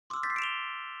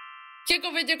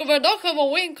Hickory Dickory Dock hebben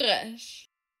winkers.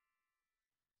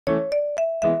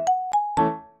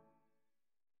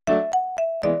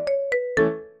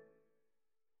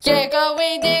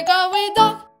 Hickory Dickory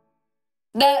Dock,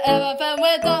 the elephant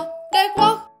with the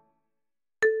clock.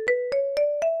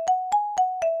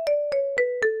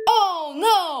 Oh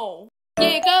no!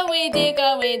 Hickory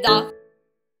Dickory Dock,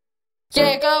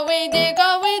 Hickory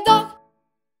Dickory Dock,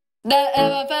 the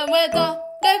elephant with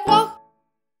the clock.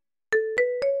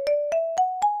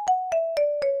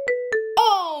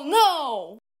 Oh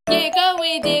no!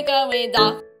 Hickory Dickory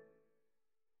Dock,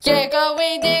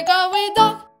 Hickory Dickory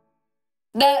Dock,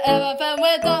 the elephant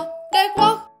with the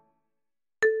clock.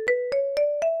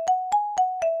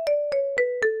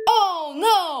 Oh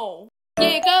no!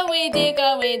 Hickory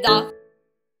Dickory Dock,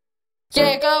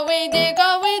 Hickory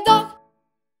Dickory Dock,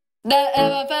 the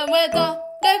elephant with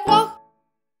the clock.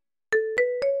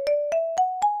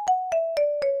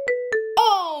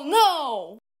 Oh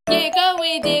no!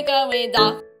 Hickory Dickory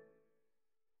Dock,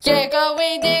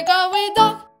 Hickory Dickory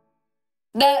Dock,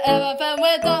 the elephant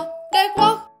with the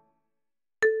clock.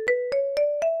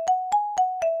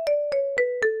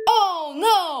 Oh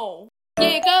no!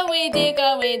 Hickory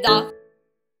Dickory Dock,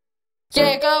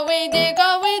 Hickory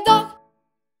Dickory Dock,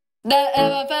 the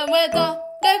elephant with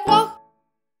the clock.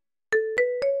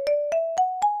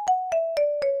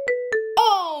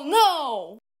 Oh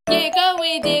no!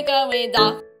 Hickory Dickory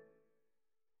Dock,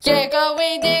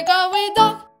 Hickory Dickory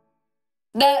Dock,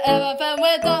 the elephant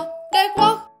with the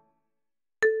clock.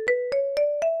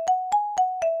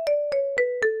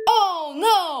 Oh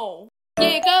no!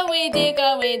 Hickory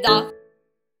Dickory Dock,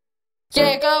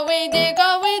 Hickory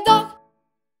Dickory Dock,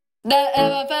 the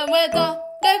elephant with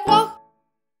the clock.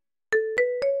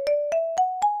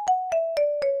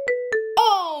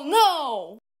 Oh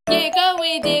no!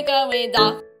 Hickory Dickory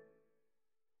Dock,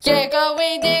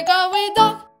 Hickory Dickory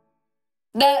Dock,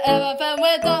 the elephant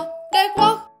with the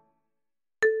clock.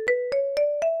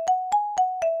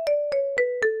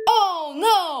 Oh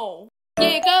no!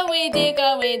 Hickory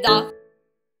Dickory Dock,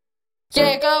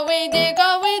 Hickory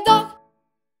Dickory Dock,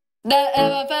 the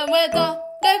elephant with the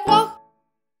clock.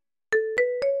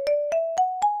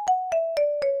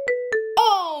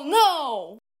 Oh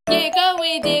no!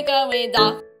 Hickory Dickory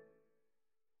Dock,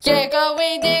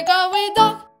 Hickory Dickory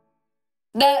Dock,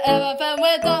 the elephant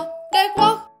with the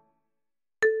clock.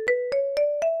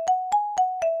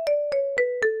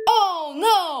 Oh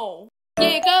no!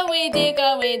 Hickory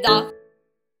Dickory Dock,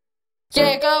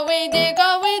 Hickory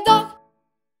Dickory Dock,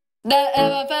 the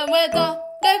elephant with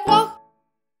the clock.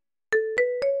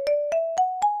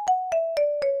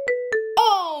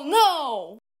 Oh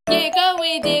no!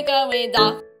 Hickory Dickory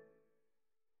Dock,